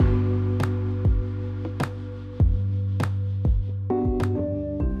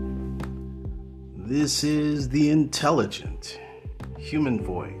This is the Intelligent Human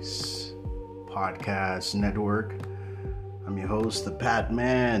Voice Podcast Network. I'm your host, the Pat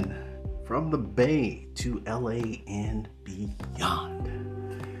Man, from the Bay to LA and beyond.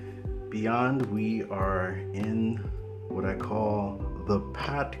 Beyond, we are in what I call the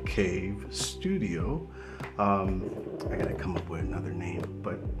Pat Cave Studio. I gotta come up with another name,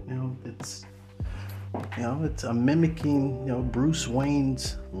 but it's mimicking, Bruce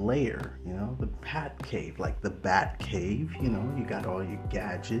Wayne's lair, the Pat Cave, like the Bat Cave, you got all your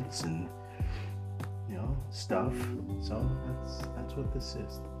gadgets and, stuff. So that's what this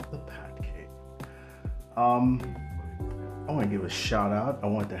is, the Pat Cave. I want to give a shout out. I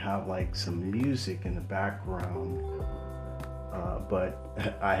want to have like some music in the background,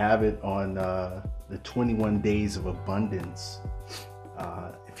 but I have it on the 21 Days of Abundance.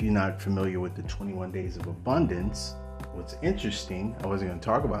 If you're not familiar with the 21 Days of Abundance, what's interesting, I wasn't going to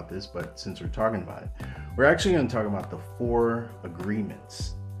talk about this, but since we're talking about it, we're actually going to talk about the 4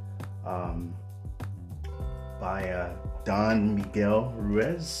 Agreements by Don Miguel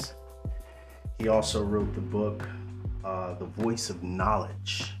Ruiz. He also wrote the book, The Voice of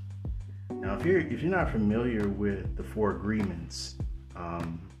Knowledge. Now, if you're not familiar with the 4 Agreements,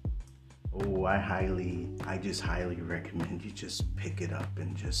 I just highly recommend you just pick it up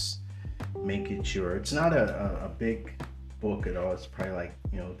and just make it your. It's not a big book at all. It's probably like,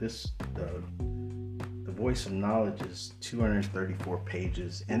 the Voice of Knowledge is 234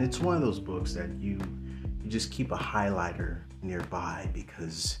 pages, and it's one of those books that you just keep a highlighter nearby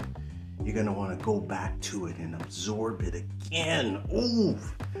because you're gonna want to go back to it and absorb it again. Ooh,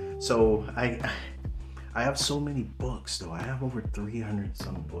 so I have so many books, though. I have over 300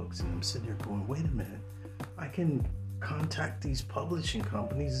 some books, and I'm sitting there going, wait a minute, I can contact these publishing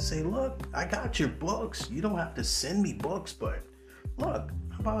companies and say, look, I got your books. You don't have to send me books, but look,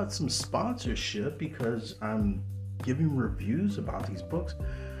 how about some sponsorship because I'm giving reviews about these books?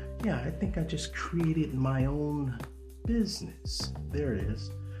 Yeah, I think I just created my own business. There it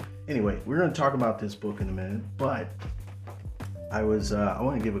is. Anyway, we're going to talk about this book in a minute, but I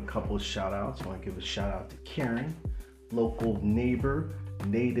want to give a couple of shout outs. I want to give a shout out to Karen, local neighbor,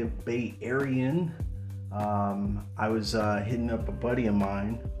 native Bay Arean. I was hitting up a buddy of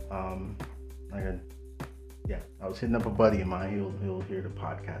mine. I was hitting up a buddy of mine. He'll hear the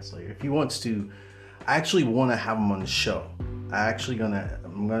podcast later. If he wants to, I actually want to have him on the show. I'm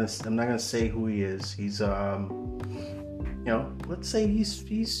not gonna say who he is. He's let's say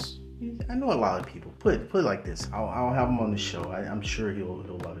he's I know a lot of people. Put it like this. I'll have him on the show. I'm sure he'll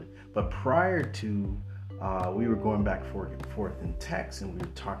love it. But prior to, we were going back and forth in text, and we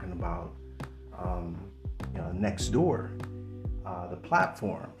were talking about, Nextdoor, the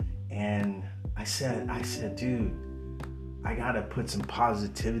platform. And I said, dude, I gotta put some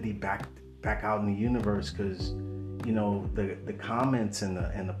positivity back out in the universe because, the comments and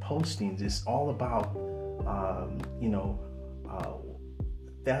the postings is all about,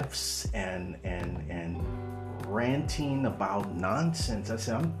 thefts and ranting about nonsense. I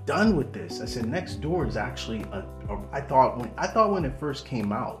said, I'm done with this. I said, Nextdoor is actually I thought when it first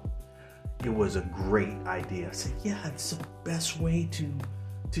came out, it was a great idea. I said, yeah, it's the best way to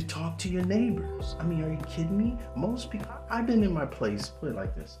talk to your neighbors. I mean, are you kidding me? Most people, I've been in my place, put it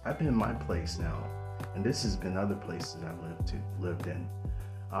like this, I've been in my place now, and this has been other places I've lived in.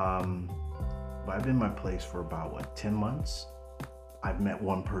 But I've been in my place for about 10 months. I've met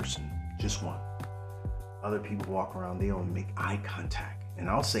one person, just one. Other people walk around, they don't make eye contact. And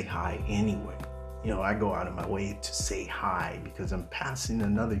I'll say hi anyway. I go out of my way to say hi because I'm passing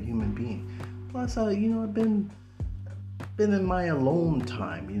another human being. Plus, I've been in my alone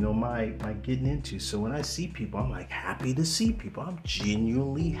time, my getting into. So when I see people, I'm like happy to see people. I'm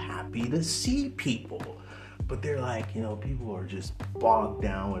genuinely happy to see people. But they're like, people are just bogged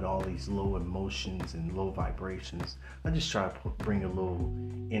down with all these low emotions and low vibrations. I just try to bring a little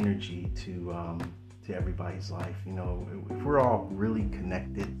energy to everybody's life. If we're all really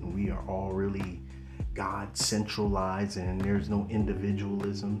connected and we are all really God centralized and there's no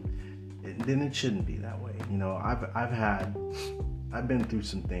individualism, then it shouldn't be that way. I've been through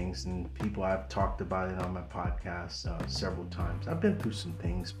some things, and I've talked about it on my podcast several times. I've been through some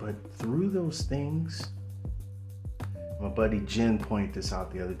things, but through those things, my buddy Jen pointed this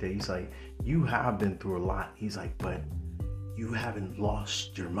out the other day. He's like, you have been through a lot. He's like, but you haven't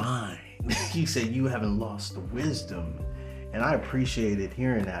lost your mind. He said, you haven't lost the wisdom. And I appreciated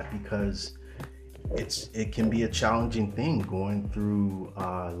hearing that because it can be a challenging thing going through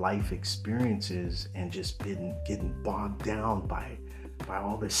life experiences and just getting bogged down by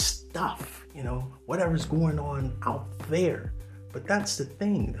all this stuff, whatever's going on out there. But that's the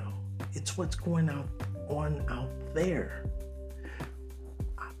thing, though. It's what's going on out there.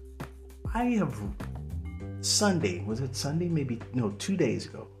 I have Sunday, was it Sunday? Maybe, no, 2 days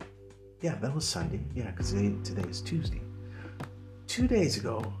ago. Yeah, that was Sunday. Yeah, because today is Tuesday. 2 days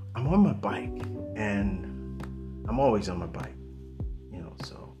ago, I'm on my bike, and I'm always on my bike,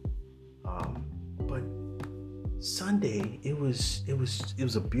 so, but Sunday, it was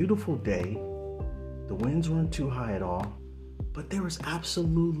a beautiful day. The winds weren't too high at all, but there was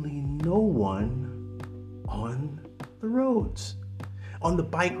absolutely no one on the roads, on the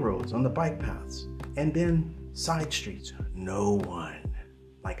bike roads, on the bike paths, and then side streets, no one.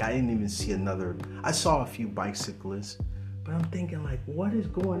 Like, I didn't even see I saw a few bicyclists, but I'm thinking, like, what is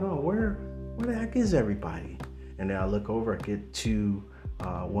going on? Where the heck is everybody? And then I look over, I get to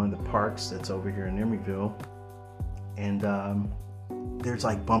one of the parks that's over here in Emeryville, and there's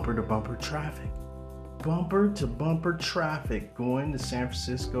like bumper to bumper traffic going to San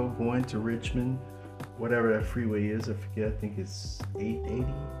Francisco, going to Richmond, whatever that freeway is. I forget. I think it's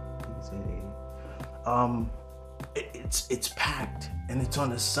 880. It's packed, and it's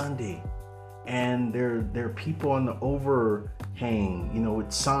on a Sunday, and there are people on the overhang,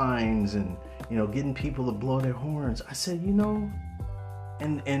 with signs, and getting people to blow their horns. I said,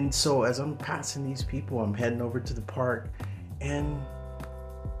 and so as I'm passing these people, I'm heading over to the park, and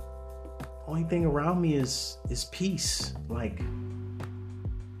only thing around me is peace. Like,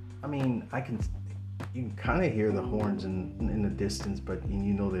 I mean, you can kind of hear the horns in the distance, but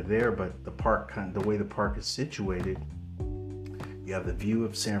they're there. But the way the park is situated, you have the view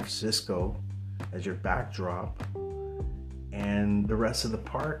of San Francisco as your backdrop, and the rest of the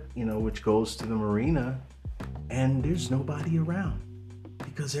park, which goes to the marina, and there's nobody around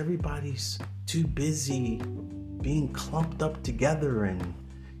because everybody's too busy being clumped up together and,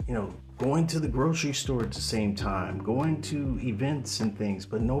 going to the grocery store at the same time, going to events and things,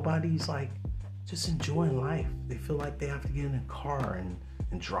 but nobody's like just enjoying life. They feel like they have to get in a car and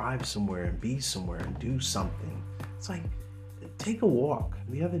drive somewhere and be somewhere and do something. It's like, take a walk.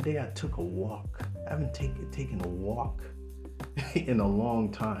 The other day I took a walk. I haven't taken a walk in a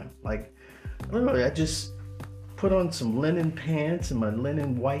long time. Like, I don't know, I just put on some linen pants and my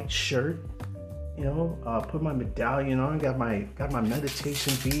linen white shirt, put my medallion on, got my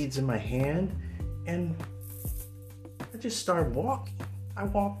meditation beads in my hand, and I just started walking. I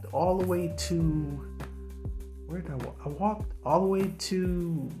walked all the way to, where did I walk? I walked all the way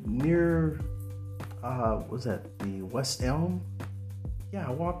to near, was that the West Elm? Yeah,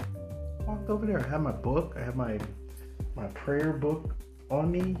 I walked over there. I had my book. I had my prayer book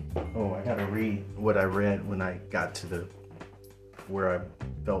on me. Oh, I gotta read what I read when I got to where I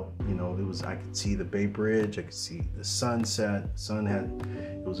felt, I could see the Bay Bridge. I could see the sunset.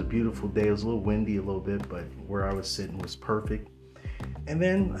 It was a beautiful day. It was a little windy a little bit, but where I was sitting was perfect. And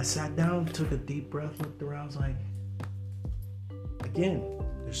then I sat down, took a deep breath, looked around. I was like, again,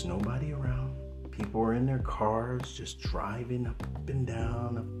 there's nobody around. People are in their cars, just driving up and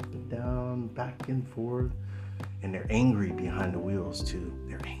down, back and forth. And they're angry behind the wheels too.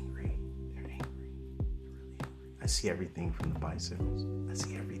 They're angry. They're really angry. I see everything from the bicycles. I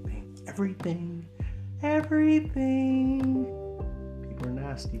see everything. People are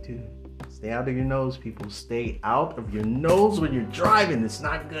nasty too. Stay out of your nose, people. Stay out of your nose when you're driving. It's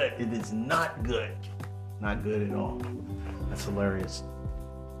not good. It is not good. Not good at all. That's hilarious.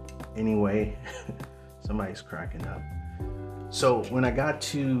 Anyway, somebody's cracking up. So when I got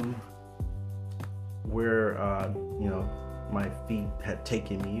to where, my feet had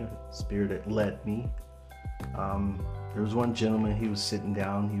taken me, or the Spirit had led me, there was one gentleman. He was sitting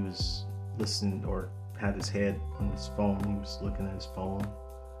down. He was listening, or had his head on his phone. He was looking at his phone.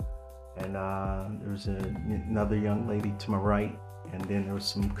 And there was another young lady to my right, and then there was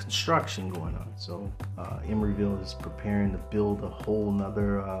some construction going on. So Emeryville is preparing to build a whole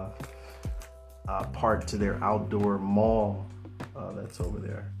nother part to their outdoor mall that's over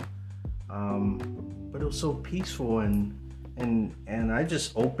there. But it was so peaceful, and I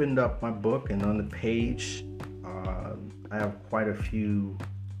just opened up my book, and on the page I have quite a few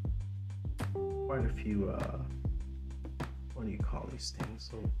what do you call these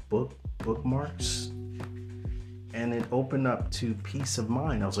things? So bookmarks. And it opened up to peace of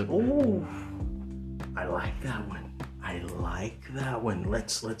mind. I was like, oh, I like that one.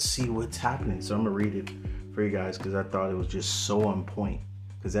 Let's see what's happening. So I'm gonna read it for you guys because I thought it was just so on point.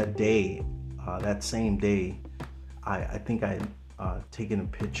 Because that day, that same day, I think I had taken a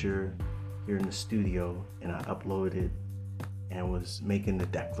picture here in the studio, and I uploaded and was making the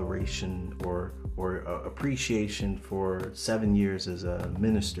declaration or appreciation for 7 years as a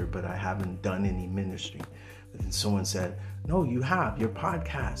minister, but I haven't done any ministry. But then someone said, no, you have your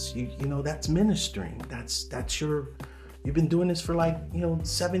podcast. You know, that's ministering. That's your, you've been doing this for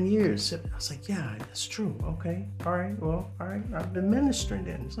 7 years. I was like, yeah, that's true. Okay. All right. I've been ministering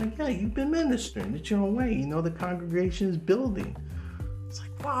then. It's like, yeah, you've been ministering. It's your own way. You know, the congregation is building. It's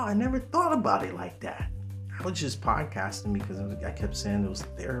like, wow, I never thought about it like that. I was just podcasting because I kept saying it was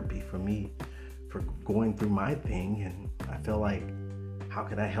therapy for me for going through my thing. And I felt like, how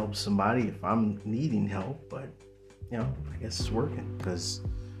could I help somebody if I'm needing help? But, you know, I guess it's working because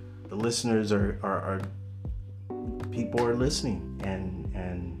the listeners are people are listening. And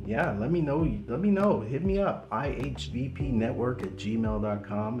yeah, let me know. Hit me up.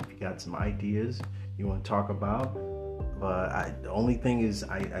 ihvpnetwork@gmail.com if you got some ideas you want to talk about. But the only thing is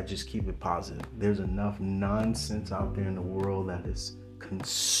I just keep it positive. There's enough nonsense out there in the world that is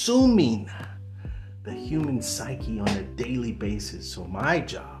consuming the human psyche on a daily basis. So my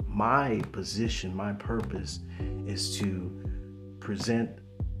job, my position, my purpose is to present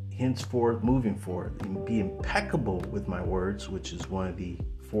henceforth, moving forward, and be impeccable with my words, which is one of the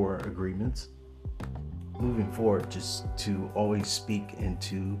 4 agreements. Moving forward, just to always speak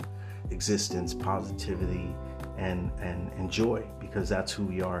into existence, positivity, and joy, because that's who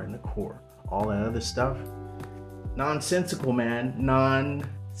we are in the core. All that other stuff, nonsensical, man,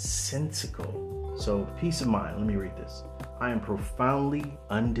 nonsensical. So peace of mind. Let me read this. I am profoundly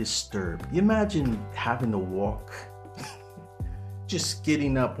undisturbed. You imagine having to walk, just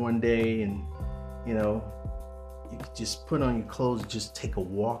getting up one day and, you know, you just put on your clothes, just take a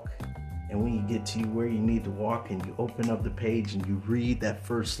walk. And when you get to where you need to walk and you open up the page and you read that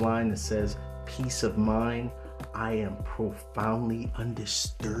first line that says, peace of mind, I am profoundly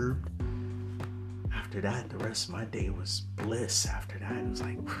undisturbed. After that, the rest of my day was bliss. After that, it was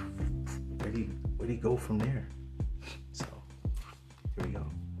like, where do you go from there? So, here we go.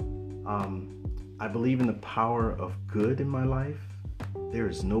 I believe in the power of good in my life. There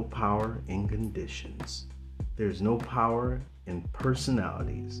is no power in conditions. There is no power in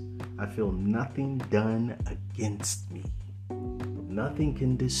personalities. I feel nothing done against me. Nothing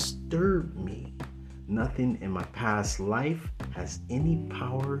can disturb me. Nothing in my past life has any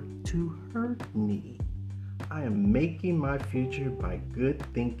power to hurt me. I am making my future by good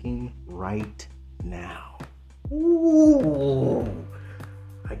thinking right now. Ooh.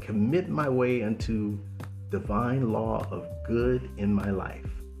 I commit my way unto divine law of good in my life.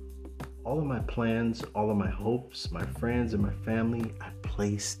 All of my plans, all of my hopes, my friends, and my family, I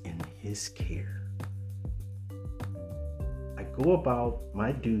place in His care. I go about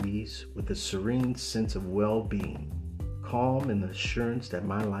my duties with a serene sense of well-being, calm in the assurance that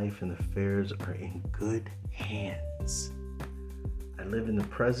my life and affairs are in good hands. I live in the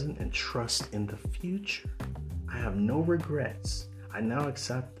present and trust in the future. I have no regrets. I now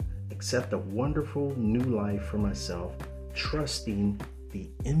accept a wonderful new life for myself, trusting the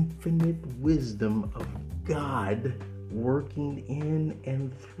infinite wisdom of God working in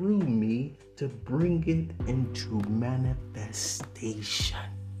and through me to bring it into manifestation.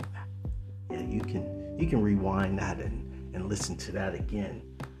 Yeah, you can rewind that and listen to that again.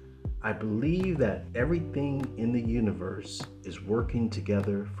 I believe that everything in the universe is working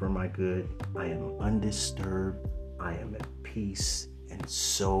together for my good. I am undisturbed. I am at peace, and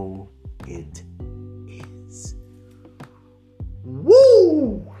so it is.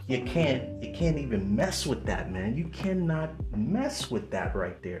 Woo! You can't even mess with that, man. You cannot mess with that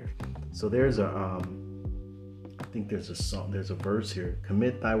right there. So there's I think there's a song, there's a verse here.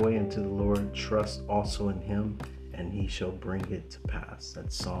 Commit thy way unto the Lord, trust also in Him, and He shall bring it to pass.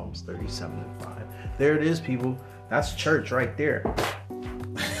 That's Psalms 37:5. There it is, people. That's church right there.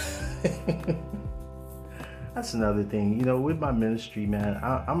 That's another thing. You know, with my ministry, man,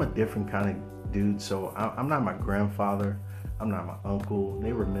 I'm a different kind of dude. So I'm not my grandfather. I'm not my uncle.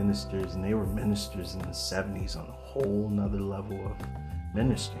 They were ministers, and they were ministers in the 70s on a whole nother level of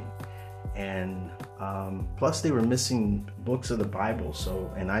ministry. And plus they were missing books of the Bible. So,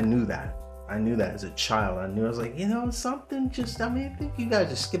 and I knew that. I knew that as a child. I knew, I was like, you know, something just, I think you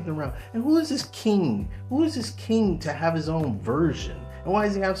guys are skipping around. And who is this king? Who is this king to have his own version? And why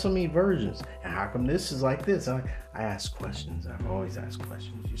does he have so many versions? And how come this is like this? I ask questions. I've always asked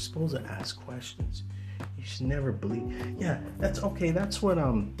questions. You're supposed to ask questions. You should never believe. Yeah, that's okay. That's what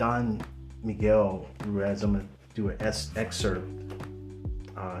Don Miguel Ruiz, I'm going to do an excerpt.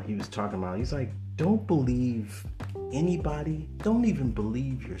 He was talking about. He's like, don't believe anybody. Don't even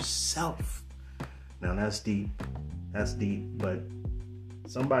believe yourself. Now that's deep. That's deep. But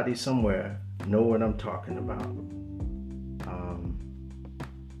somebody somewhere know what I'm talking about.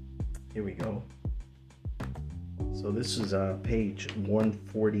 Here we go. So this is page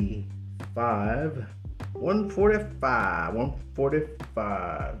 145.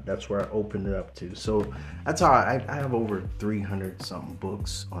 145. That's where I opened it up to. So that's how I have over 300 something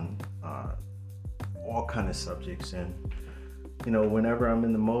books on all kind of subjects. And whenever I'm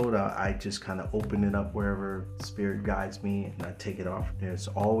in the mode, I just kind of open it up wherever Spirit guides me, and I take it off. There's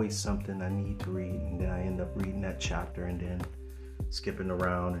always something I need to read, and then I end up reading that chapter and then skipping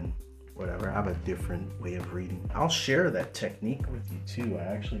around and whatever. I have a different way of reading. I'll share that technique with you too. I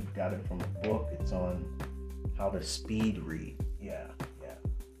actually got it from a book. It's on how to speed read. Yeah.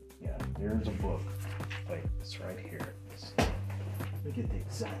 There's a book. Wait, it's right here. Let me get the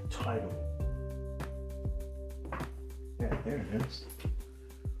exact title. Yeah, there it is.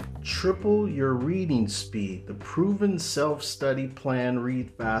 Triple Your Reading Speed, the proven self-study plan. Read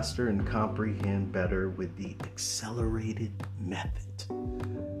faster and comprehend better with the accelerated method,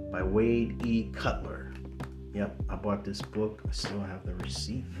 by Wade E. Cutler. Yep, I bought this book. I still have the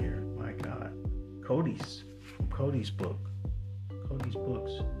receipt here. My God. Cody's book. Cody's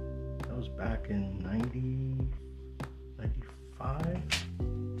books. That was back in 95?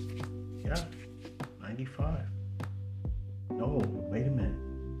 Yeah, 95. No, wait a minute.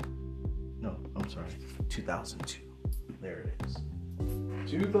 No, I'm sorry. 2002. There it is.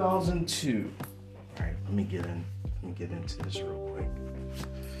 2002. All right, let me get into this real quick.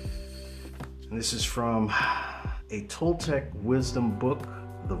 And this is from a Toltec wisdom book,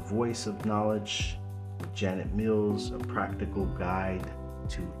 The Voice of Knowledge, with Janet Mills, A Practical Guide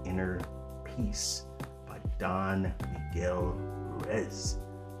to Inner Peace, by Don Miguel Ruiz,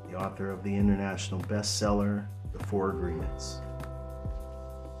 the author of the international bestseller, The Four Agreements.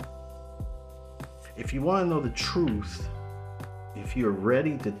 If you want to know the truth, if you're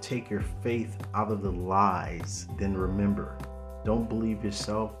ready to take your faith out of the lies, then remember, don't believe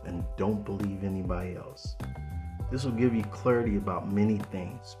yourself and don't believe anybody else. This will give you clarity about many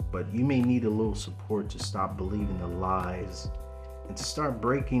things, but you may need a little support to stop believing the lies and to start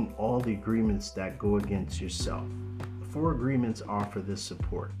breaking all the agreements that go against yourself. The Four Agreements offer this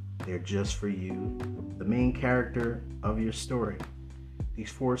support. They're just for you, the main character of your story. These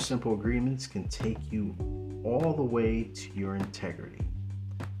four simple agreements can take you all the way to your integrity.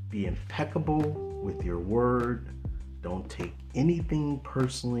 Be impeccable with your word. Don't take anything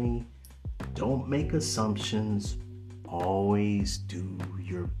personally. Don't make assumptions. Always do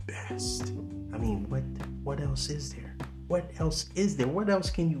your best. I mean, what else is there? What else is there? What else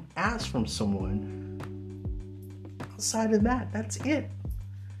can you ask from someone outside of that? That's it.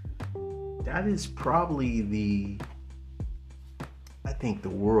 That is probably I think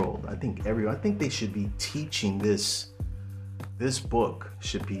they should be teaching this book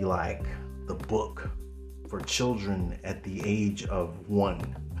should be like the book for children at the age of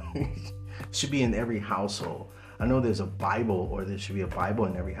 1. Should be in every household. I know there's a Bible, or there should be a Bible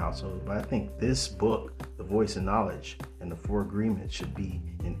in every household, but I think this book, The Voice of Knowledge and the Four Agreements, should be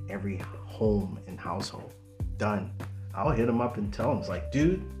in every home and household. Done. I'll hit him up and tell him, it's like,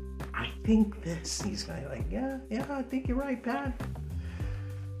 dude, I think this. He's gonna be like, yeah, I think you're right, Pat.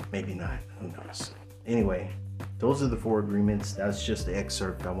 Maybe not. Who knows? Anyway, those are the Four Agreements. That's just the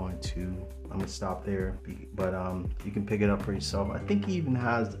excerpt I'm gonna stop there, but you can pick it up for yourself. I think he even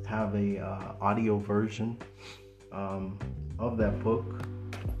have a audio version of that book.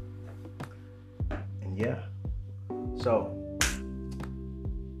 And yeah, so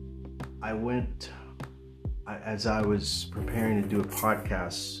as I was preparing to do a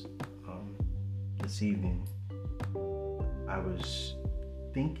podcast this evening, I was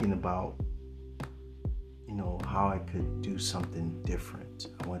thinking about how I could do something different.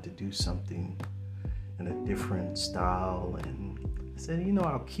 I wanted to do something in a different style, and I said,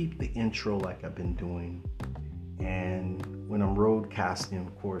 I'll keep the intro like I've been doing. And when I'm roadcasting,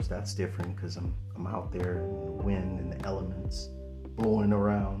 of course, that's different because I'm out there in the wind and the elements blowing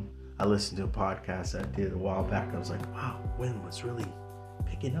around. I listened to a podcast I did a while back. I was like, wow, wind was really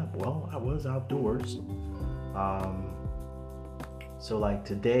picking up. Well, I was outdoors. So like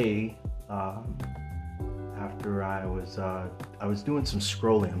today, after I was doing some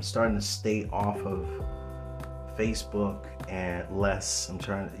scrolling, I'm starting to stay off of Facebook and less. I'm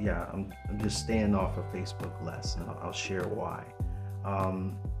just staying off of Facebook less, and I'll share why.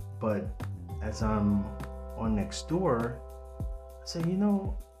 But as I'm on Nextdoor, I said,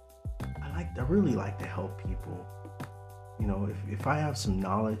 I really like to help people. If I have some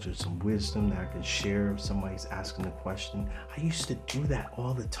knowledge or some wisdom that I can share if somebody's asking a question, I used to do that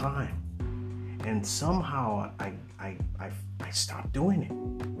all the time. And somehow I stopped doing it.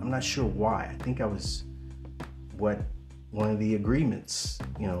 I'm not sure why. I think I was what one of the agreements,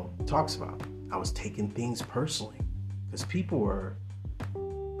 talks about. I was taking things personally because people were,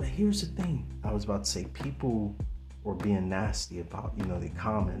 but here's the thing. I was about to say people were being nasty about, the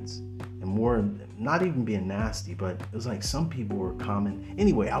comments, and more, not even being nasty, but it was like some people were commenting.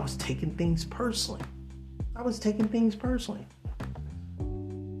 Anyway, I was taking things personally.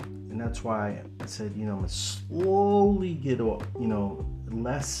 And that's why I said, I'm going to slowly get,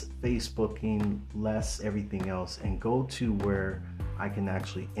 less Facebooking, less everything else, and go to where I can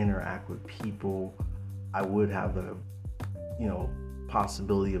actually interact with people I would have a,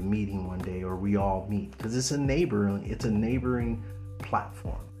 possibility of meeting one day, or we all meet, because it's a neighboring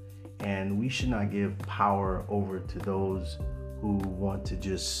platform, and we should not give power over to those who want to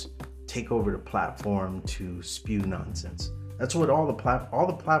just take over the platform to spew nonsense. That's what all the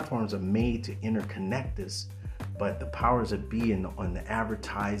platforms are made to interconnect us, but the powers that be on the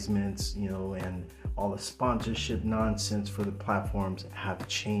advertisements, and all the sponsorship nonsense for the platforms have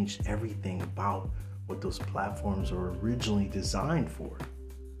changed everything about what those platforms were originally designed for.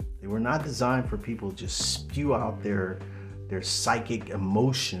 They were not designed for people to just spew out their psychic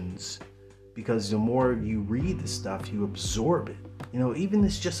emotions, because the more you read the stuff, you absorb it. Even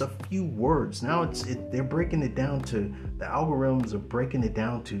it's just a few words. Now they're breaking it down to, the algorithms are breaking it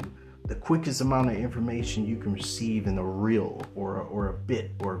down to the quickest amount of information you can receive in a reel or a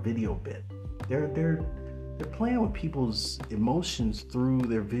bit or a video bit. They're playing with people's emotions through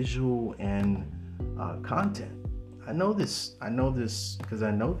their visual and content. I know this because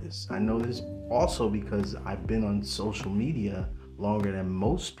I know this. I know this also because I've been on social media longer than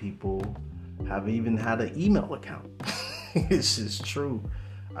most people have even had an email account. This is true.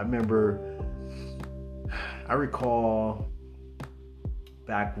 I recall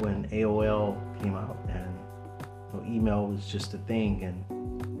back when AOL came out and email was just a thing, and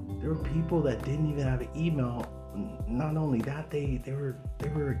there were people that didn't even have an email. Not only that, they were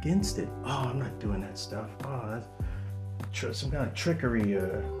against it. Oh, I'm not doing that stuff. Oh, that's some kind of trickery.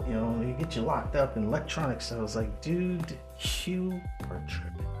 They get you locked up in electronics. I was like, dude, you are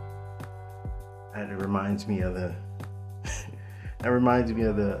tripping. And it reminds me of the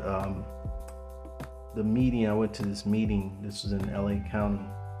the meeting. I went to this meeting. This was in LA County.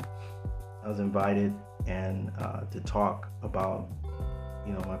 I was invited to talk about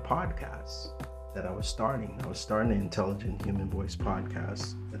my podcast that I was starting. I was starting an Intelligent Human Voice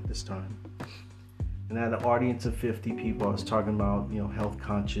podcast at this time. And I had an audience of 50 people. I was talking about, health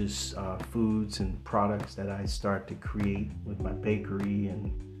conscious foods and products that I started to create with my bakery,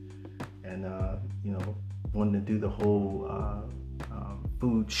 and wanted to do the whole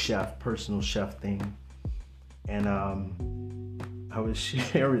food chef, personal chef thing. And I was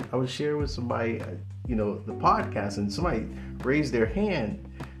sharing with somebody, the podcast, and somebody raised their hand,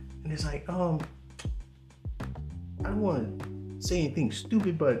 and it's like, I don't want to say anything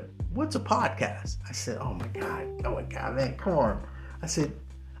stupid, but what's a podcast? I said, oh my God, man, come on. I said,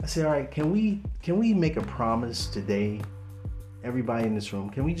 all right, can we make a promise today, everybody in this room?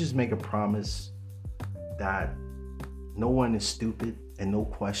 Can we just make a promise that no one is stupid and no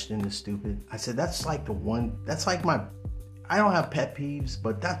question is stupid? I said, that's like I don't have pet peeves,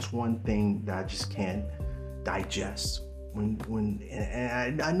 but that's one thing that I just can't digest.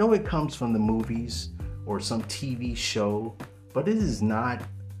 And I know it comes from the movies or some TV show, but it is not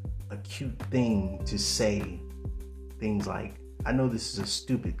a cute thing to say things like, I know this is a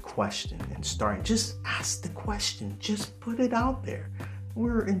stupid question, and just ask the question, just put it out there.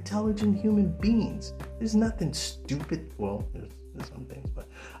 We're intelligent human beings. There's nothing stupid. Well, there's some things, but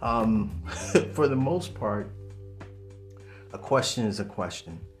for the most part, a question is a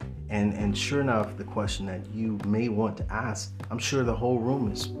question. And sure enough, the question that you may want to ask, I'm sure the whole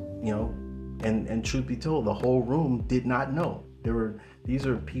room is, and truth be told, the whole room did not know. These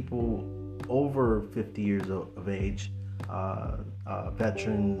are people over 50 years of age,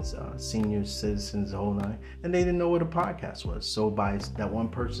 veterans, seniors, citizens, the whole nine, and they didn't know what a podcast was. So by that one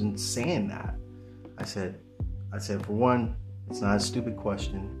person saying that, I said, for one, it's not a stupid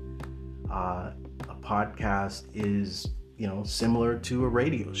question. A podcast is, similar to a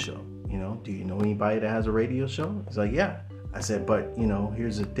radio show. Do you know anybody that has a radio show? He's like, yeah. I said, but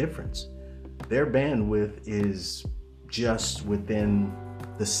here's the difference. Their bandwidth is just within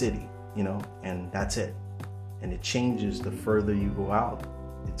the city, and that's it. And it changes the further you go out.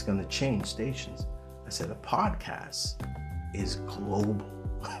 It's going to change stations. I said, a podcast is global.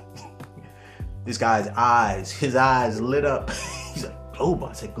 This guy's his eyes lit up. He's like, global.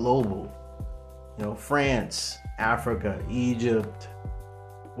 I said, global. France, Africa, Egypt,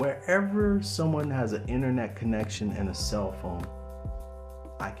 wherever someone has an internet connection and a cell phone,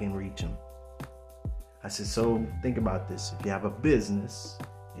 I can reach them. I said, so think about this. If you have a business,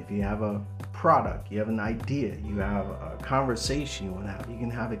 if you have a product, you have an idea, you have a conversation you want to have, you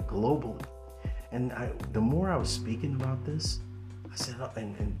can have it globally. And the more I was speaking about this, I said,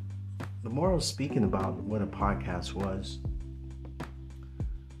 and the more I was speaking about what a podcast was,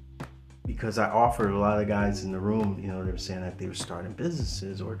 because I offered a lot of guys in the room, they were saying that they were starting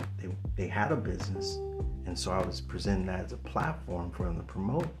businesses or they had a business. And so I was presenting that as a platform for them to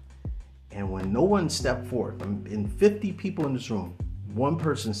promote. And when no one stepped forward, in 50 people in this room, one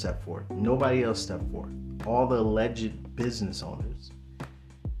person stepped forward. Nobody else stepped forward. All the alleged business owners.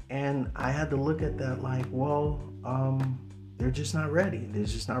 And I had to look at that like, well, they're just not ready. They're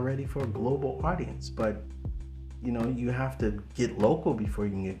just not ready for a global audience. But, you have to get local before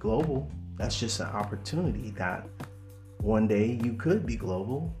you can get global. That's just an opportunity that one day you could be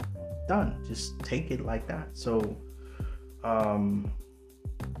global. Done. Just take it like that. So I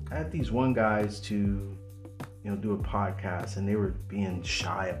had these one guys to do a podcast, and they were being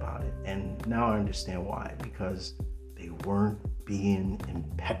shy about it. And now I understand why, because they weren't being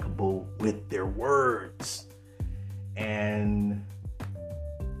impeccable with their words and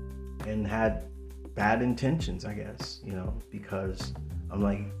had bad intentions, I guess, because I'm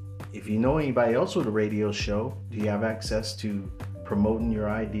like, if you know anybody else with a radio show, do you have access to promoting your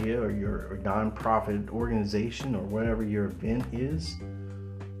idea or your nonprofit organization or whatever your event is?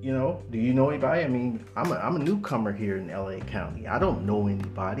 Do you know anybody? I mean, I'm a newcomer here in LA County. I don't know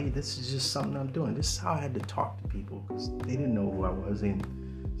anybody. This is just something I'm doing. This is how I had to talk to people, because they didn't know who I was. And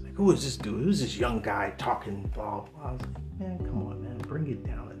it's like, who is this dude? Who's this young guy talking? Blah, blah. I was like, man, come on, man. Bring it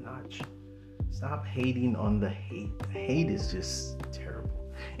down a notch. Stop hating on the hate. The hate is just terrible.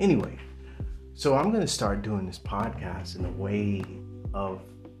 Anyway, so I'm going to start doing this podcast in a way of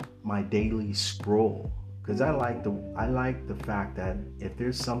my daily scroll. Because I like the fact that if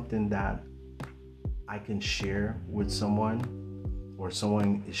there's something that I can share with someone, or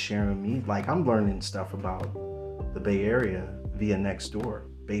someone is sharing me, like I'm learning stuff about the Bay Area via Nextdoor,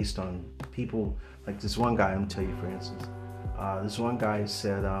 based on people like this one guy. I'm gonna tell you, for instance, this one guy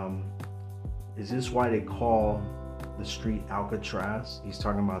said, "Is this why they call the street Alcatraz?" He's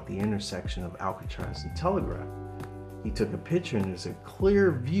talking about the intersection of Alcatraz and Telegraph. He took a picture, and there's a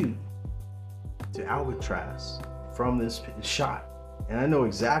clear view to Alcatraz from this shot, and I know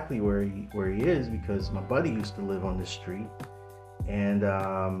exactly where he is, because my buddy used to live on this street, and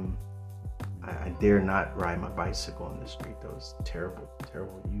I dare not ride my bicycle on this street. Though it's terrible.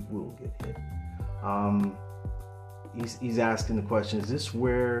 You will get hit. He's asking the question: is this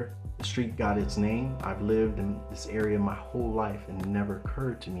where the street got its name? I've lived in this area my whole life, and it never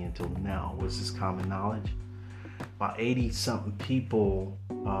occurred to me until now. Was this common knowledge? About 80-something people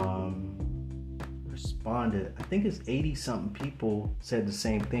responded. I think it's 80-something people said the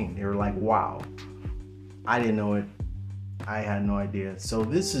same thing. They were like, wow, I didn't know it. I had no idea. So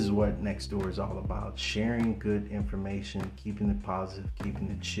this is what Nextdoor is all about: sharing good information, keeping it positive, keeping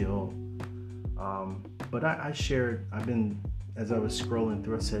it chill. But I shared, as I was scrolling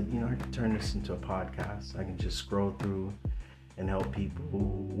through, I said, I can turn this into a podcast. I can just scroll through and help people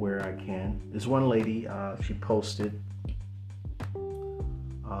where I can. This one lady, she posted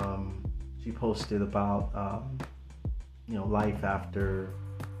about life after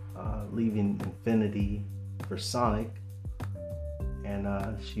leaving Infinity for Sonic, and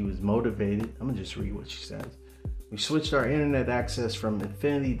she was motivated. I'm gonna just read what she says. "We switched our internet access from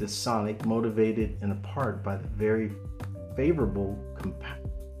Infinity to Sonic, motivated in part by the very favorable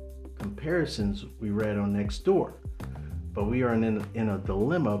comparisons we read on Nextdoor. But we are in a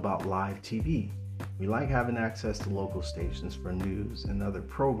dilemma about live TV. We like having access to local stations for news and other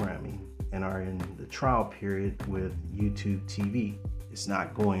programming, and are in the trial period with YouTube TV. It's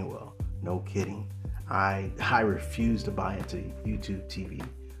not going well. No kidding. I refuse to buy into YouTube TV.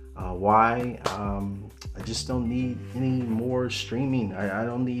 Why? I just don't need any more streaming. I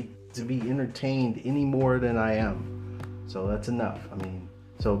don't need to be entertained any more than I am. So that's enough.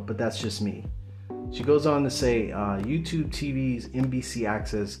 But that's just me." She goes on to say, YouTube TV's NBC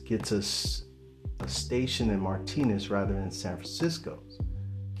access gets us a station in Martinez rather than San Francisco's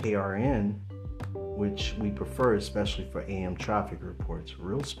KRN, which we prefer, especially for AM traffic reports.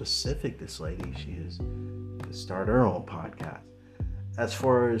 Real specific, this lady. She is to start her own podcast. As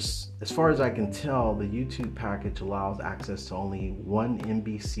far as I can tell, the YouTube package allows access to only one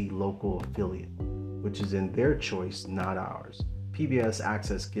NBC local affiliate, which is in their choice, not ours. PBS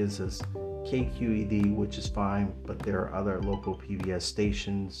access gives us KQED, which is fine, but there are other local PBS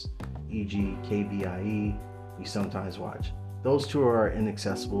stations, e.g. KBIE, we sometimes watch. Those two are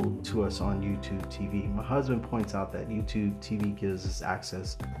inaccessible to us on YouTube TV. My husband points out that YouTube TV gives us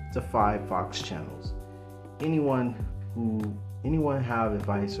access to 5 Fox channels. anyone have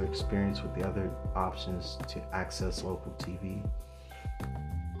advice or experience with the other options to access local TV?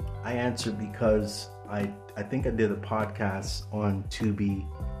 I answered because I think I did a podcast on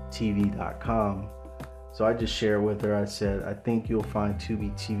TubiTV.com. So I just shared with her, I said, I think you'll find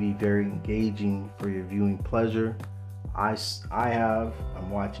Tubi TV very engaging for your viewing pleasure. I'm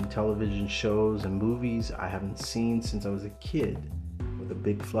watching television shows and movies I haven't seen since I was a kid with a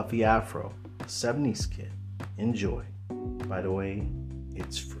big fluffy afro, a 70s kid. Enjoy. By the way,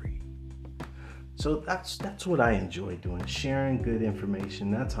 it's free. So that's what I enjoy doing, sharing good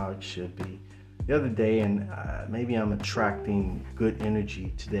information. That's how it should be. The other day, and maybe I'm attracting good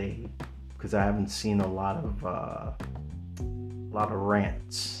energy today because I haven't seen a lot of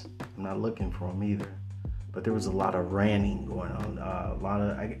rants. I'm not looking for them either, but there was a lot of ranting going on.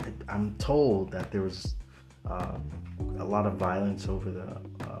 I'm told that there was a lot of violence over the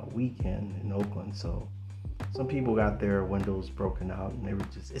weekend in Oakland. So some people got their windows broken out, and they were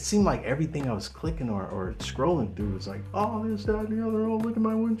it seemed like everything I was clicking or scrolling through was like, oh, this, that, and the other. Oh, look at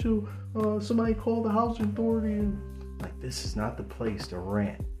my windshield. Somebody called the housing authority. And like, this is not the place to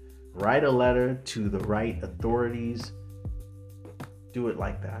rant. Write a letter to the right authorities. Do it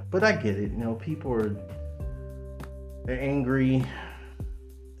like that. But I get it. People they're angry.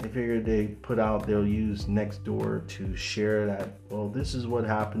 They figured they'll use Nextdoor to share that, well, this is what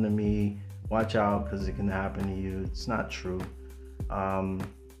happened to me. Watch out because it can happen to you. It's not true. I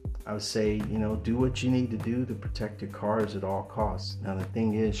would say, do what you need to do to protect your cars at all costs. Now, the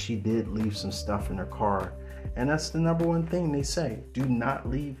thing is, she did leave some stuff in her car. And that's the number one thing they say. Do not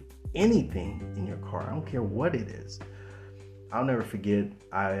leave anything in your car. I don't care what it is. I'll never forget,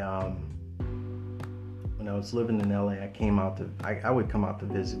 when I was living in LA, I would come out to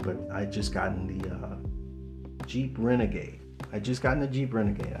visit, but I just gotten the Jeep Renegade. I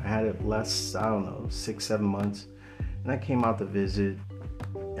had it less, 6-7 months. And I came out to visit,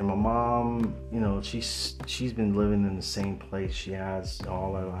 and my mom, she's been living in the same place she has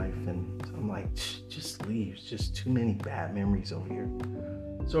all her life. And so I'm like, just leave. It's just too many bad memories over here.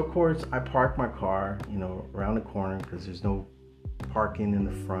 So of course I parked my car, around the corner because there's no parking in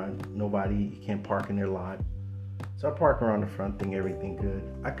the front. You can't park in their lot. So I park around the front, think everything good.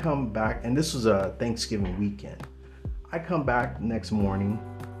 I come back, and this was a Thanksgiving weekend. I come back next morning,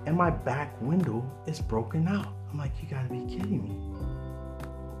 and my back window is broken out. I'm like, you gotta be kidding me.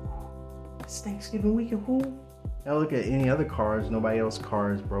 It's Thanksgiving weekend, who? I look at any other cars, nobody else's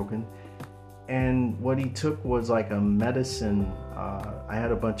car is broken. And what he took was like a medicine. I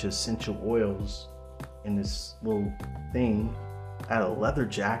had a bunch of essential oils in this little thing. I had a leather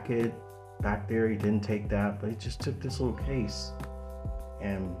jacket back there. He didn't take that, but he just took this little case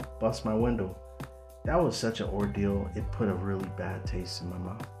and bust my window. That was such an ordeal. It put a really bad taste in my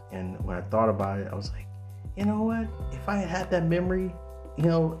mouth. And when I thought about it, I was like, you know what? If I had that memory,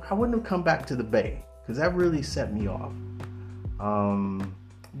 I wouldn't have come back to the Bay, because that really set me off.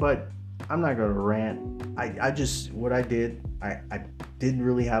 But I'm not going to rant. What I did, I didn't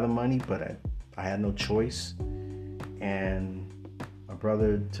really have the money, but I had no choice. And my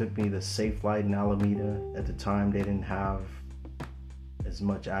brother took me to Safelite in Alameda. At the time, they didn't have as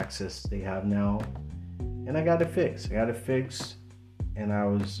much access they have now. And I got it fixed. And I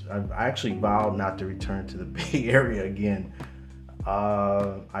actually vowed not to return to the Bay Area again.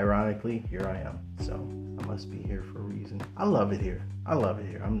 Ironically, here I am. So I must be here for a reason. I love it here.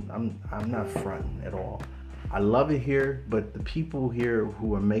 I'm not fronting at all. I love it here, but the people here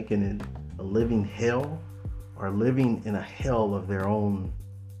who are making it a living hell are living in a hell of their own.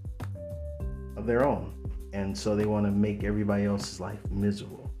 And so they want to make everybody else's life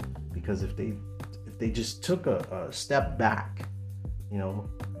miserable. Because if they just took a step back,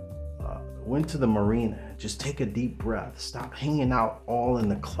 went to the marina, just take a deep breath, stop hanging out all in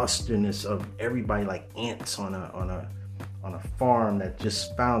the clusterness of everybody like ants on a farm that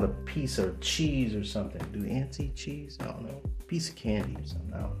just found a piece of cheese or something. Do ants eat cheese? I don't know. A piece of candy or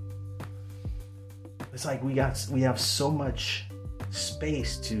something. I don't know. It's like we have so much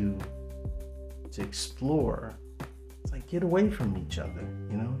space to explore. It's like, get away from each other,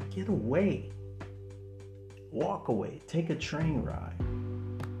 get away. Walk away. Take a train ride.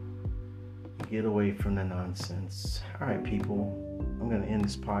 Get away from the nonsense. All right, people. I'm going to end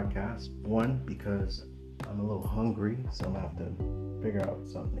this podcast. One, because I'm a little hungry, so I'm going to have to figure out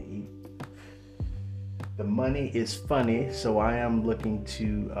something to eat. The money is funny, so I am looking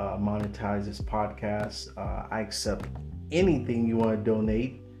to monetize this podcast. I accept anything you want to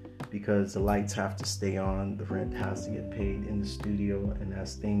donate, because the lights have to stay on, the rent has to get paid in the studio, and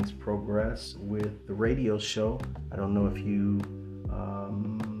as things progress with the radio show, I don't know if you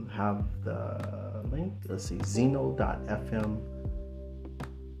have the link. Let's see, zeno.fm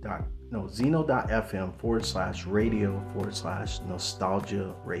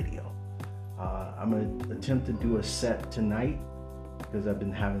zeno.fm/radio/nostalgia radio. I'm going to attempt to do a set tonight because I've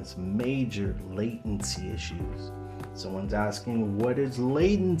been having some major latency issues. Someone's asking, what is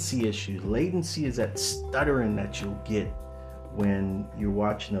latency issues? Latency is that stuttering that you'll get when you're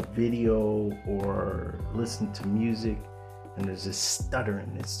watching a video or listening to music, and there's this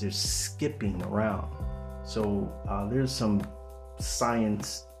stuttering, it's just skipping around. So there's some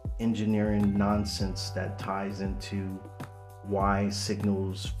science engineering nonsense that ties into why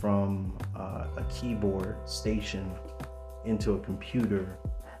signals from a keyboard station into a computer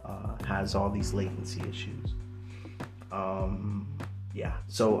has all these latency issues.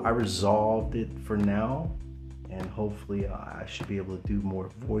 So I resolved it for now, and hopefully I should be able to do more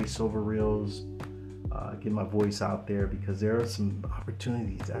voiceover reels, get my voice out there, because there are some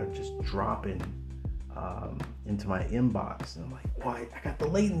opportunities that are just dropping into my inbox, and I'm like, why? I got the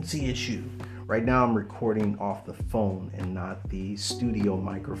latency issue. Right now I'm recording off the phone and not the studio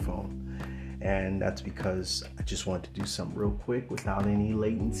microphone, and that's because I just wanted to do something real quick without any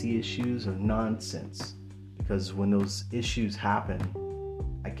latency issues or nonsense, because when those issues happen,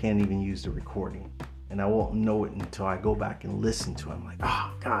 I can't even use the recording, and I won't know it until I go back and listen to it. I'm like,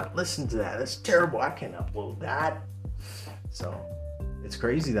 oh God, listen to that, that's terrible, I can't upload that. So it's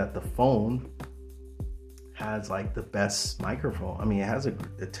crazy that the phone has like the best microphone. I mean, it has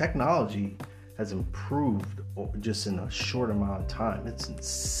the technology has improved just in a short amount of time. It's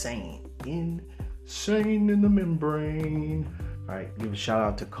insane in the membrane. All right, give a shout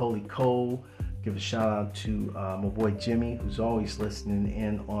out to Coley Cole. Give a shout out to my boy Jimmy, who's always listening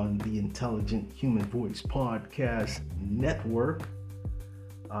in on the Intelligent Human Voice Podcast Network.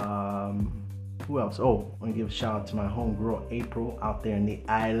 Who else? Oh, I want to give a shout out to my homegirl April out there in the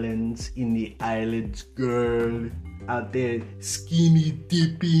islands. Girl. Out there skinny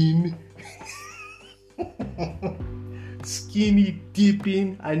dipping. Skinny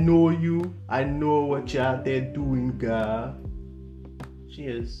dipping. I know you. I know what you're out there doing, girl. She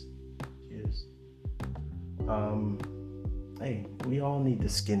is. Hey, we all need the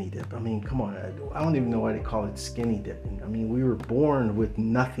skinny dip. I mean, come on. I don't even know why they call it skinny dipping. I mean, we were born with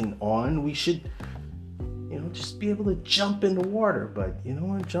nothing on. We should, just be able to jump in the water. But you don't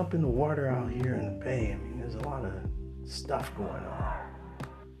want to jump in the water out here in the bay. I mean, there's a lot of stuff going on.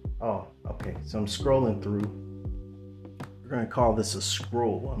 Oh, okay. So I'm scrolling through. We're going to call this a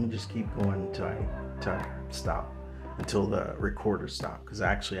scroll. I'm going to just keep going until I stop, until the recorder stops. Because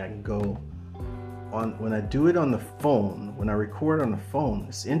actually I can go on, when I do it on the phone, when I record on the phone,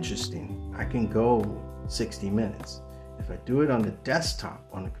 it's interesting. I can go 60 minutes. If I do it on the desktop,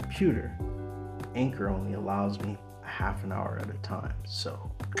 on the computer, Anchor only allows me a half an hour at a time.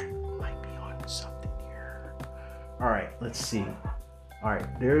 So might be on something here. All right, let's see. All right,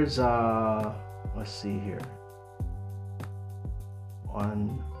 there's let's see here.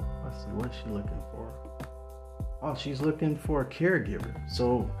 Let's see, what's she looking for? Oh, she's looking for a caregiver.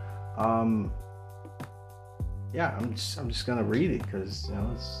 So I'm just gonna read it because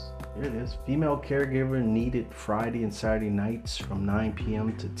here it is. Female caregiver needed Friday and Saturday nights from 9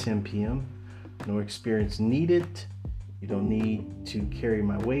 p.m. to 10 p.m. No experience needed. You don't need to carry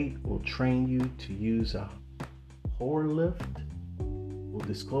my weight. We'll train you to use a horror lift. We'll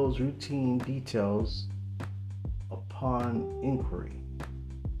disclose routine details upon inquiry.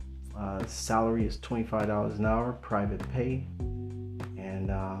 Salary is $25 an hour, private pay, and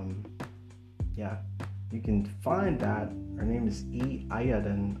you can find that. Her name is E.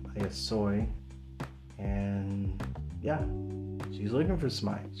 Ayadan Ayasoy, and she's looking for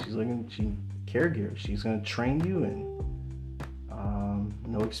somebody. She caregiver. She's going to train you, and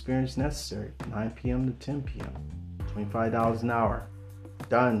no experience necessary. 9 p.m. to 10 p.m. $25 an hour.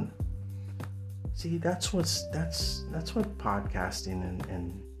 Done. See, that's what podcasting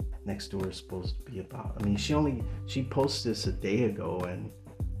and Nextdoor is supposed to be about. I mean, she posted this a day ago, and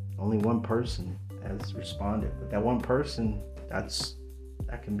only one person has responded. But that one person,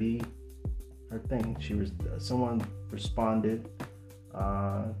 that can be her thing. Someone responded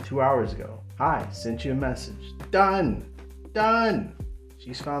 2 hours ago. Hi, sent you a message. Done.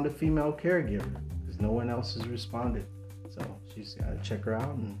 She's found a female caregiver because no one else has responded. So she's got to check her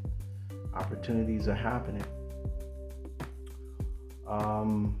out, and opportunities are happening.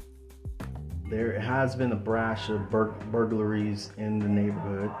 There has been a brash of burglaries in the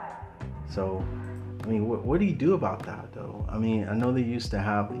neighborhood. So, I mean, what do you do about that, though? I mean, I know they used to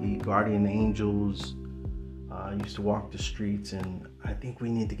have the guardian angels, used to walk the streets, and I think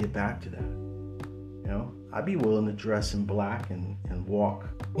we need to get back to that. I'd be willing to dress in black and walk.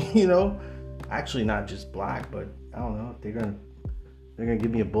 Actually, not just black, but I don't know. They're gonna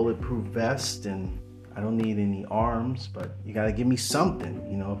give me a bulletproof vest, and I don't need any arms, but you gotta give me something.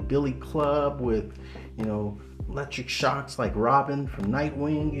 You know, a billy club with, you know, electric shocks like Robin from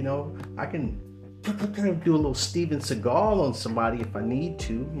Nightwing. You know, I can do a little Steven Seagal on somebody if I need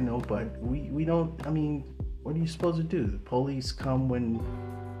to. You know, but we don't. I mean, what are you supposed to do? The police come when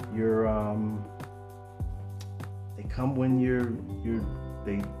you're they come when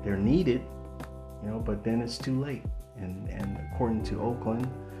they're needed, you know, but then it's too late. And according to Oakland,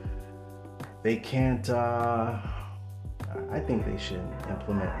 they can't. I think they should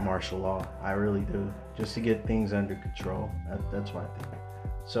implement martial law. I really do, just to get things under control. That's what I think.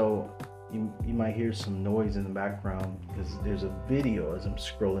 So you might hear some noise in the background because there's a video as I'm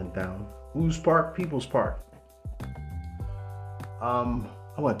scrolling down. Whose Park? People's Park.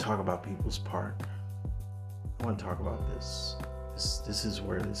 I want to talk about People's Park. I want to talk about this. This is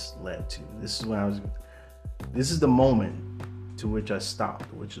where this led to. This is the moment to which I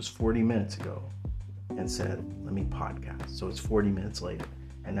stopped, which was 40 minutes ago, and said, let me podcast. So it's 40 minutes later,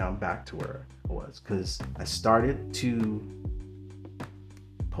 and now I'm back to where I was, because I started to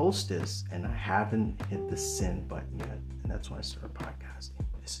post this and I haven't hit the send button yet, and that's when I started podcasting.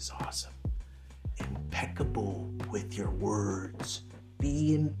 This is awesome. Impeccable with your words.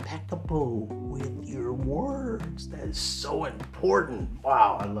 Be impeccable with your words. That is so important.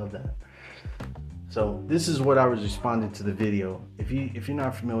 Wow, I love that. So this is what I was responding to the video. If you're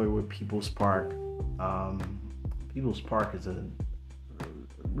not familiar with People's Park, People's Park is a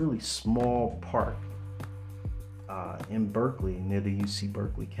really small park in Berkeley, near the UC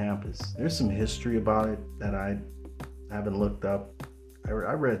Berkeley campus. There's some history about it that I haven't looked up. I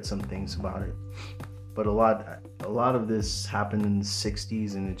read some things about it, but a lot of this happened in the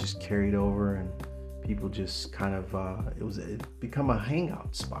 60s, and it just carried over, and people just kind of it become a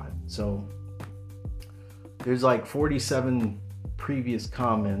hangout spot. So there's like 47 previous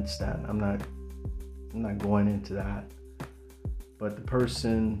comments that I'm not going into that, but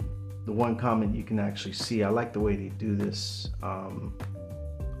the one comment you can actually see. I like the way they do this on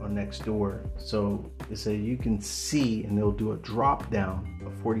Nextdoor. So they say you can see, and they'll do a drop down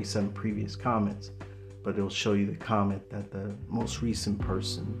of 47 previous comments, but it'll show you the comment that the most recent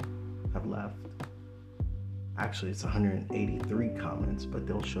person have left. Actually, it's 183 comments, but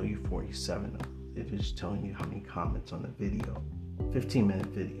they'll show you 47 of them. It's just telling you how many comments on the video. 15-minute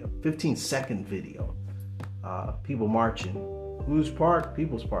video, 15-second video. People marching. Whose Park?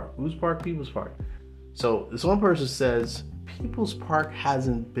 People's Park. Whose Park? People's Park. So this one person says, People's Park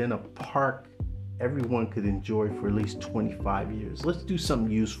hasn't been a park everyone could enjoy for at least 25 years. Let's do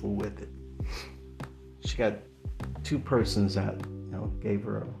something useful with it. She got two persons that, you know, gave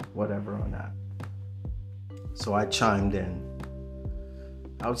her a whatever on that. So I chimed in.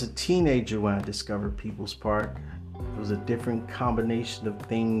 I was a teenager when I discovered People's Park. It was a different combination of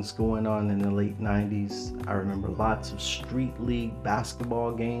things going on in the late 90s. I remember lots of street league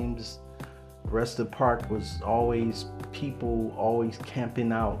basketball games. The rest of the park was always people always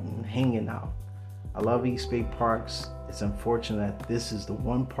camping out and hanging out. I love East Bay parks. It's unfortunate that this is the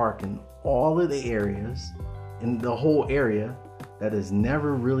one park in all of the areas, in the whole area, that has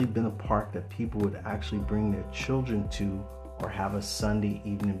never really been a park that people would actually bring their children to or have a Sunday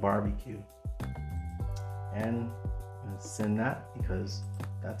evening barbecue. And I'm gonna send that because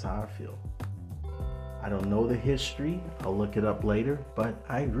that's how I feel. I don't know the history. I'll look it up later, but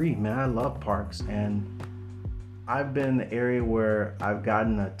I agree, man. I love parks, and I've been in the area where I've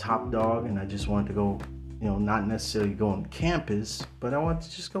gotten a top dog and I just wanted to go, you know, not necessarily go on campus, but I want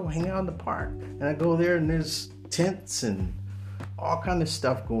to just go hang out in the park. And I go there and there's tents and all kind of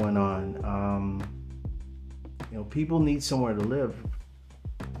stuff going on. You know, people need somewhere to live.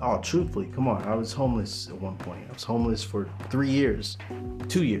 Oh, truthfully, come on. I was homeless at one point. I was homeless for 3 years.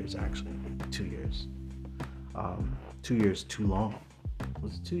 2 years, actually. 2 years. 2 years too long.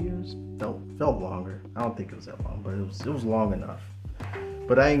 Was it 2 years? Felt longer. I don't think it was that long, but it was long enough.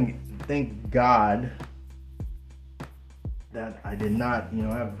 But I thank God that I did not, you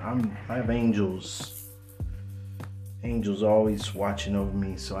know, I have angels always watching over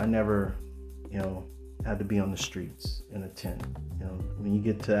me, so I never, you know, had to be on the streets in a tent. You know, when you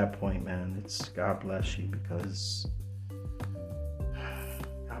get to that point, man, it's God bless you, because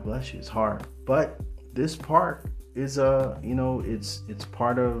God bless you, it's hard. But this park is you know, it's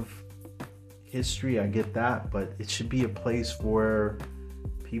part of history, I get that, but it should be a place where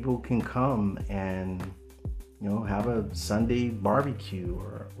people can come and, you know, have a Sunday barbecue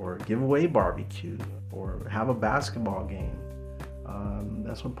or giveaway barbecue or have a basketball game.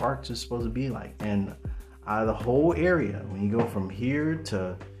 That's what parks are supposed to be like. And out of the whole area, when you go from here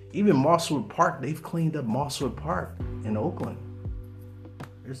to Even Mosswood Park, they've cleaned up Mosswood Park in Oakland.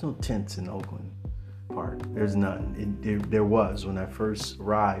 There's no tents in Oakland Park. There's none. There was when I first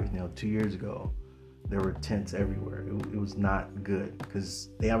arrived, 2 years ago. There were tents everywhere. It was not good because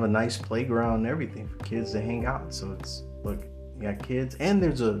they have a nice playground and everything for kids to hang out. So look, you got kids, and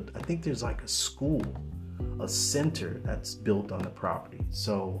I think there's like a school, a center that's built on the property.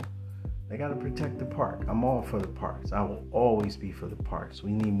 So they got to protect the park. I'm all for the parks. I will always be for the parks.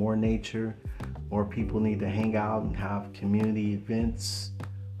 We need more nature. More people need to hang out and have community events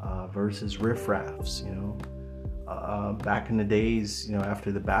versus riffraffs, Back in the days,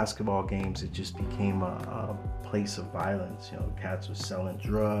 after the basketball games, it just became a place of violence. Cats were selling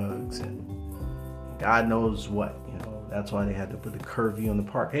drugs and God knows what. That's why they had to put the curfew on the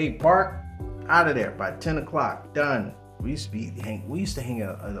park. Hey, park, out of there by 10 o'clock, done. We used to hang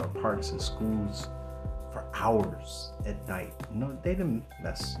out at our parks and schools for hours at night. They didn't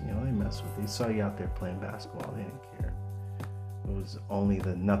mess. They saw you out there playing basketball. They didn't care. It was only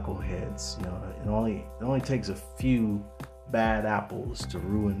the knuckleheads. It only takes a few bad apples to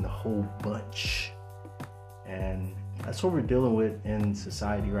ruin the whole bunch. And that's what we're dealing with in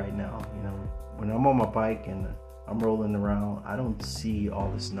society right now. When I'm on my bike and I'm rolling around, I don't see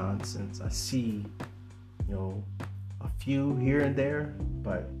all this nonsense. I see, a few here and there,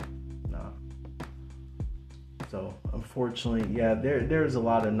 but nah. So unfortunately, yeah, there's a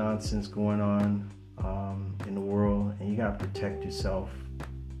lot of nonsense going on in the world, and you gotta protect yourself.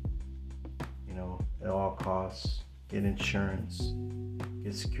 At all costs. Get insurance.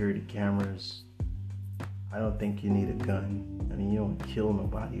 Get security cameras. I don't think you need a gun. You don't kill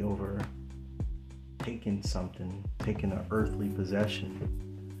nobody over taking an earthly possession.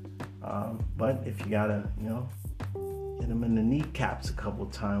 But if you gotta, hit them in the kneecaps a couple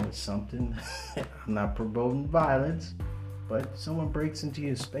times with something. I'm not promoting violence, but if someone breaks into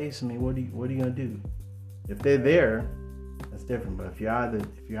your space, what are you gonna do? If they're there, that's different. But if you're out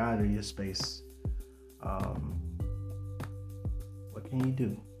of your space, what can you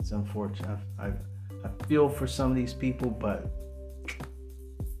do? It's unfortunate. I feel for some of these people, but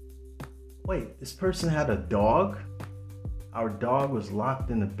wait, this person had a dog? Our dog was locked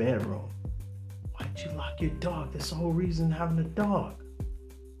in the bedroom. Why'd you lock your dog? That's the whole reason having a dog.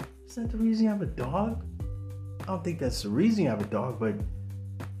 Is that the reason you have a dog? I don't think that's the reason you have a dog, but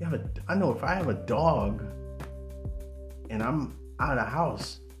I know if I have a dog and I'm out of the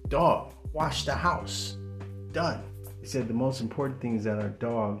house, dog, wash the house. Done. He said the most important thing is that our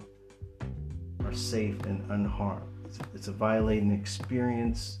dog are safe and unharmed. It's a violating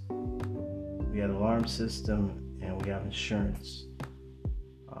experience. We had an alarm system and we have insurance.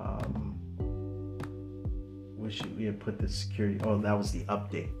 Wish we had put the security. Oh, that was the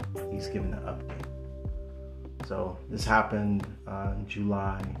update. He's giving an update. So this happened in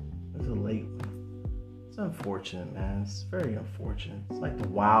July. It was a late one. It's unfortunate, man. It's very unfortunate. It's like the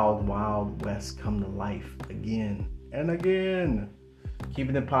wild, wild west come to life again and again.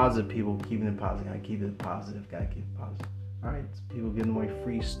 Keeping it positive, people. Keeping it positive. Gotta keep it positive. All right, so people giving away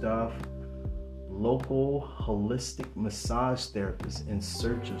free stuff. Local holistic massage therapist in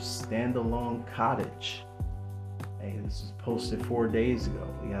search of standalone cottage. Hey, this was posted 4 days ago.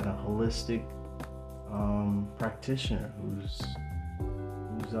 We had a holistic practitioner who's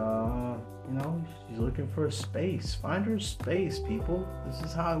she's looking for a space. Find her space, people. This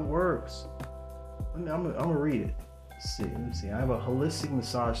is how it works. I'm gonna read it. Let me see. I have a holistic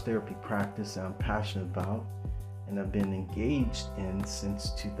massage therapy practice that I'm passionate about and I've been engaged in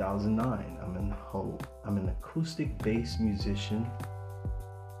since 2009. I'm an acoustic bass musician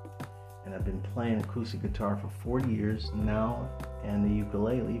and I've been playing acoustic guitar for 40 years now and the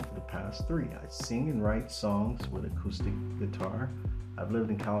ukulele for the past 3. I sing and write songs with acoustic guitar. I've lived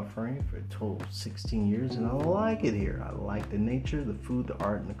in California for a total of 16 years and I like it here. I like the nature, the food, the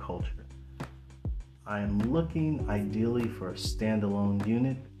art, and the culture. I am looking ideally for a standalone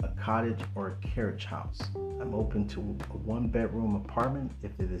unit, a cottage, or a carriage house. I'm open to a 1-bedroom apartment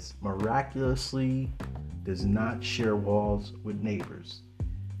if it is miraculously does not share walls with neighbors.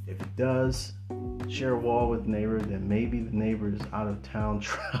 If it does share a wall with neighbor, then maybe the neighbor is out of town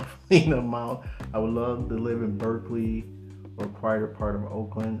traveling amount. I would love to live in Berkeley or a quieter part of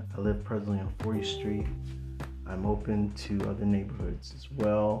Oakland. I live presently on 40th Street. I'm open to other neighborhoods as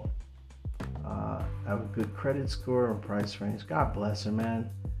well. I have a good credit score and price range. God bless her, man.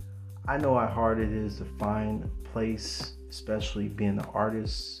 I know how hard it is to find a place, especially being an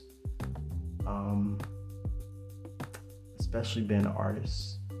artist.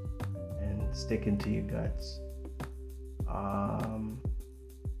 And sticking to your guts.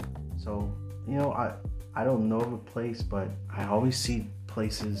 So, I don't know of a place, but I always see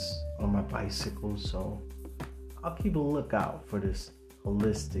places on my bicycle, so I'll keep a lookout for this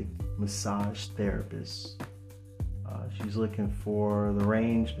holistic massage therapist. She's looking for the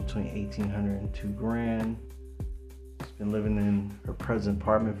range between $1,800 and $2,000. She's been living in her present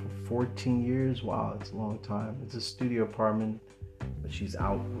apartment for 14 years. Wow, it's a long time. It's a studio apartment, but she's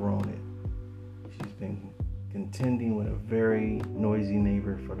outgrown it. She's been contending with a very noisy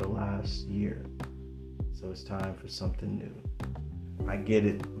neighbor for the last year. So it's time for something new. I get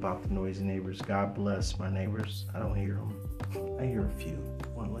it about the noisy neighbors. God bless my neighbors. I don't hear them. I hear a few.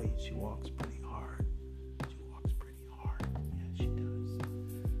 One lady, she walks pretty hard. Yeah, she does.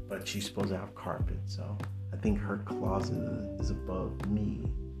 But she's supposed to have carpet, so I think her closet is above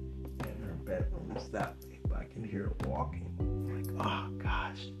me and her bedroom is that way. But I can hear her walking. I'm like, oh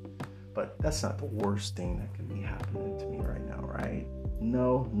gosh. But that's not the worst thing that can be happening to me right now, right?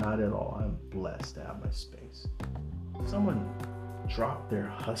 No, not at all. I'm blessed to have my space. Someone dropped their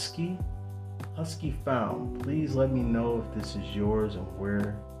husky found. Please let me know if this is yours and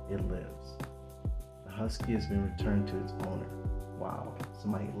where it lives. The husky has been returned to its owner. Wow,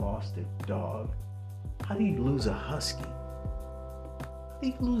 somebody lost their dog. How do you lose a husky?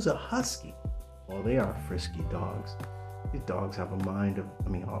 Well, they are frisky dogs. These dogs have a mind of,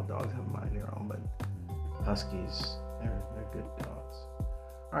 all dogs have a mind of their own, but huskies, they're good dogs.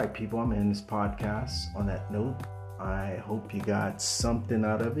 All right, people, I'm ending this podcast on that note. I hope you got something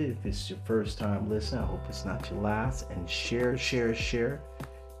out of it. If it's your first time listening, I hope it's not your last. And share. You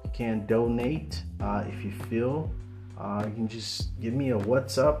can donate if you feel. You can just give me a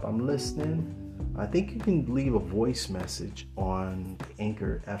what's up. I'm listening. I think you can leave a voice message on the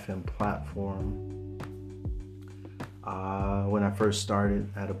Anchor FM platform. When I first started,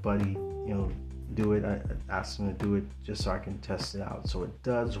 I had a buddy, do it. I asked him to do it just so I can test it out. So it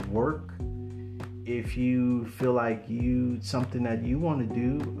does work. If you feel like something that you want to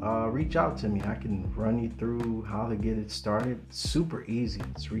do, reach out to me. I can run you through how to get it started. It's super easy.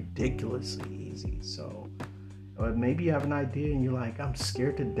 It's ridiculously easy. So maybe you have an idea and you're like, I'm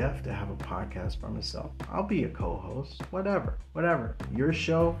scared to death to have a podcast by myself. I'll be a co-host, whatever. Your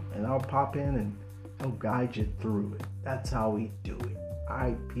show, and I'll pop in and I'll guide you through it. That's how we do it. All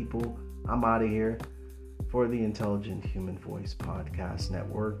right, people, I'm out of here for the Intelligent Human Voice Podcast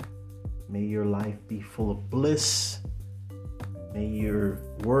Network. May your life be full of bliss. May your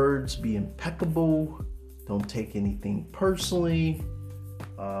words be impeccable. Don't take anything personally.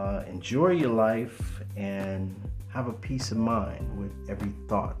 Enjoy your life and have a peace of mind with every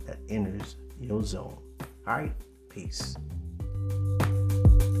thought that enters your zone. All right, peace.